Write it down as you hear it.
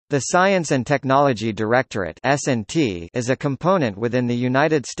The Science and Technology Directorate (S&T) is a component within the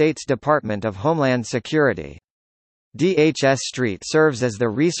United States Department of Homeland Security. DHS Street serves as the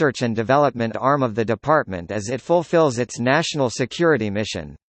research and development arm of the department as it fulfills its national security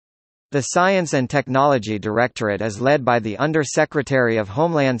mission. The Science and Technology Directorate is led by the Under-Secretary of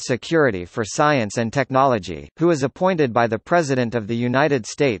Homeland Security for Science and Technology, who is appointed by the President of the United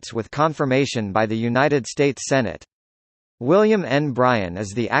States with confirmation by the United States Senate. William N. Bryan is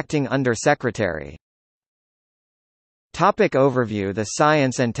the acting Under-Secretary. Topic overview. The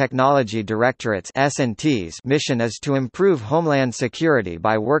Science and Technology Directorate's (S&T's) mission is to improve homeland security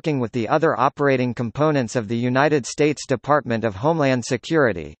by working with the other operating components of the United States Department of Homeland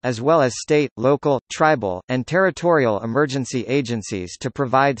Security, as well as state, local, tribal, and territorial emergency agencies to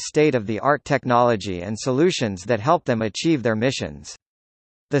provide state-of-the-art technology and solutions that help them achieve their missions.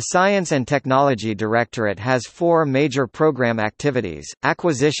 The Science and Technology Directorate has four major program activities: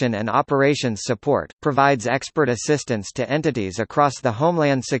 acquisition and operations support, provides expert assistance to entities across the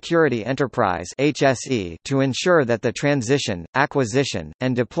Homeland Security Enterprise (HSE) to ensure that the transition, acquisition,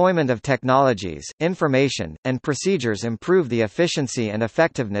 and deployment of technologies, information, and procedures improve the efficiency and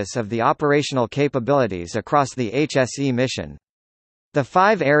effectiveness of the operational capabilities across the HSE mission. The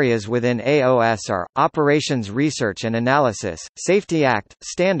five areas within AOS are: Operations Research and Analysis, Safety Act,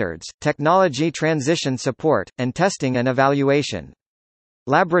 Standards, Technology Transition Support, and Testing and Evaluation.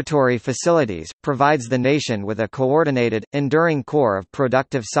 Laboratory Facilities, provides the nation with a coordinated, enduring core of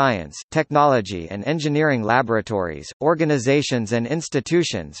productive science, technology and engineering laboratories, organizations and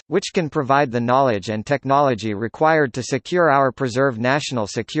institutions, which can provide the knowledge and technology required to secure or preserve national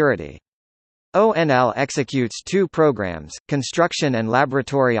security. ONL executes two programs: construction and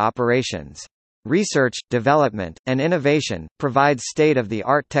laboratory operations. Research, development, and innovation, provides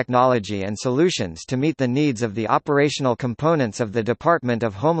state-of-the-art technology and solutions to meet the needs of the operational components of the Department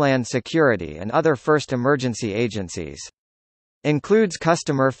of Homeland Security and other first emergency agencies. Includes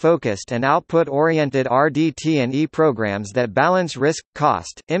customer-focused and output-oriented RDT&E programs that balance risk,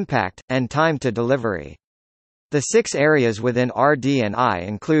 cost, impact, and time to delivery. The six areas within RD&I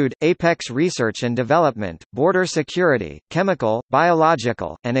include: Apex Research and Development, Border Security, Chemical,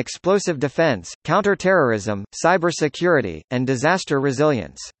 Biological, and Explosive Defense, Counterterrorism, Cybersecurity, and Disaster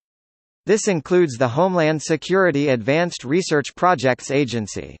Resilience. This includes the Homeland Security Advanced Research Projects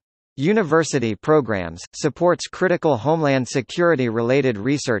Agency. University Programs, supports critical Homeland Security-related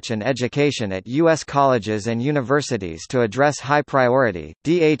research and education at U.S. colleges and universities to address high-priority,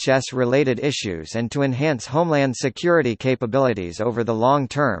 DHS-related issues and to enhance Homeland Security capabilities over the long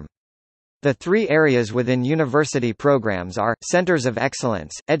term. The three areas within university programs are: Centers of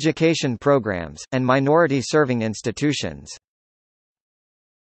Excellence, Education Programs, and Minority-Serving Institutions.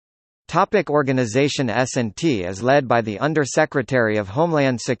 Organization. S&T is led by the Under-Secretary of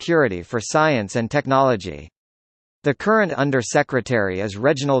Homeland Security for Science and Technology. The current Under-Secretary is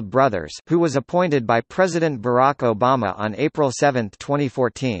Reginald Brothers, who was appointed by President Barack Obama on April 7,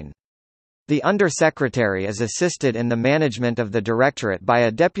 2014. The Under-Secretary is assisted in the management of the Directorate by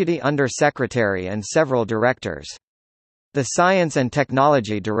a Deputy Under-Secretary and several directors. The Science and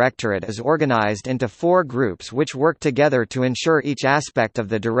Technology Directorate is organized into four groups which work together to ensure each aspect of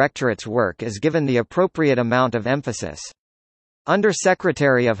the Directorate's work is given the appropriate amount of emphasis.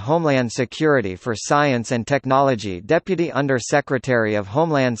 Under-Secretary of Homeland Security for Science and Technology, Deputy Under-Secretary of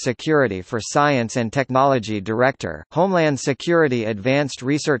Homeland Security for Science and Technology Director, Homeland Security Advanced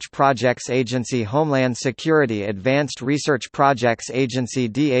Research Projects Agency, Homeland Security Advanced Research Projects Agency,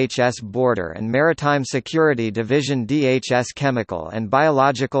 DHS Border and Maritime Security Division, DHS Chemical and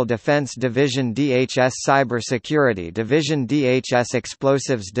Biological Defense Division, DHS Cybersecurity Division, DHS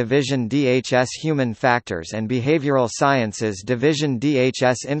Explosives Division, DHS Human Factors and Behavioral Sciences Division,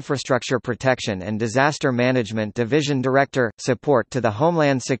 DHS Infrastructure Protection and Disaster Management Division. Director, Support to the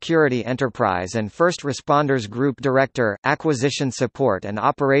Homeland Security Enterprise and First Responders Group. Director, Acquisition Support and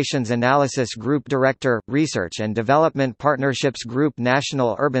Operations Analysis Group. Director, Research and Development Partnerships Group.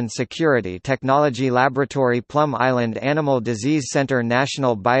 National Urban Security Technology Laboratory, Plum Island Animal Disease Center,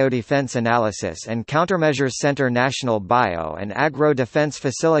 National Biodefense Analysis and Countermeasures Center, National Bio and Agro Defense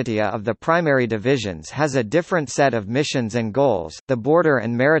Facility. Of the primary divisions has a different set of missions and goals. The Border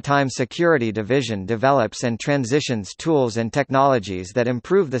and Maritime Security Division develops and transitions tools and technologies that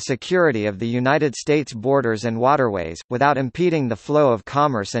improve the security of the United States borders and waterways, without impeding the flow of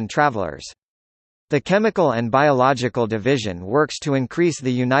commerce and travelers. The Chemical and Biological Division works to increase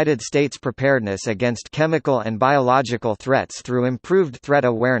the United States' preparedness against chemical and biological threats through improved threat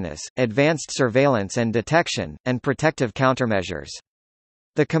awareness, advanced surveillance and detection, and protective countermeasures.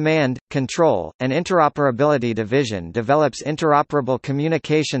 The Command, Control, and Interoperability Division develops interoperable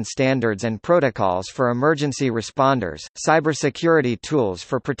communication standards and protocols for emergency responders, cybersecurity tools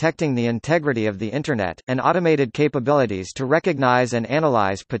for protecting the integrity of the Internet, and automated capabilities to recognize and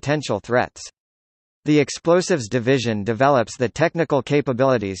analyze potential threats. The Explosives Division develops the technical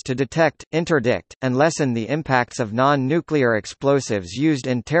capabilities to detect, interdict, and lessen the impacts of non-nuclear explosives used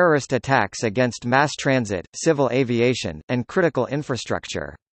in terrorist attacks against mass transit, civil aviation, and critical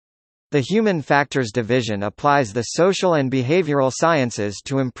infrastructure. The Human Factors Division applies the social and behavioral sciences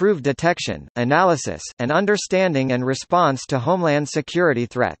to improve detection, analysis, and understanding and response to homeland security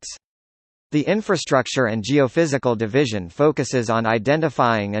threats. The Infrastructure and Geophysical Division focuses on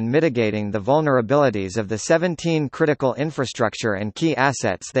identifying and mitigating the vulnerabilities of the 17 critical infrastructure and key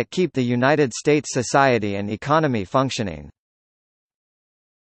assets that keep the United States society and economy functioning.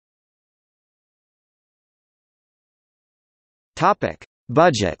 Topic: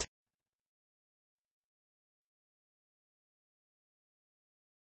 Budget.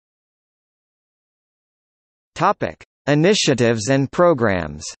 Topic: Initiatives and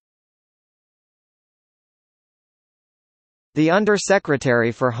programs. The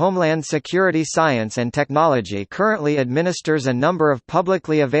Under-Secretary for Homeland Security Science and Technology currently administers a number of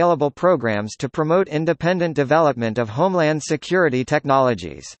publicly available programs to promote independent development of homeland security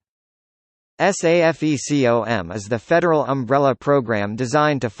technologies. SAFECOM is the federal umbrella program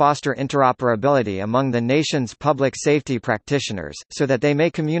designed to foster interoperability among the nation's public safety practitioners, so that they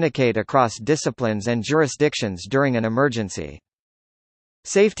may communicate across disciplines and jurisdictions during an emergency.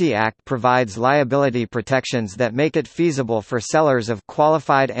 SAFETY Act provides liability protections that make it feasible for sellers of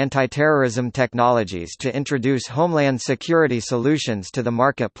qualified anti-terrorism technologies to introduce homeland security solutions to the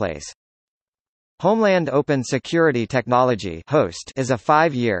marketplace. Homeland Open Security Technology (HOST) is a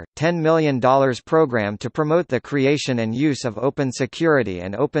 5-year, $10 million program to promote the creation and use of open security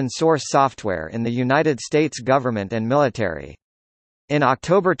and open-source software in the United States government and military. In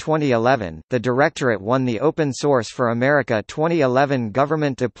October 2011, the Directorate won the Open Source for America 2011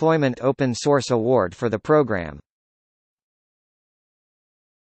 Government Deployment Open Source Award for the program.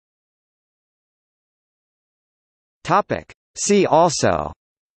 See also: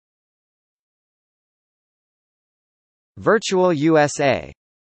 Virtual USA,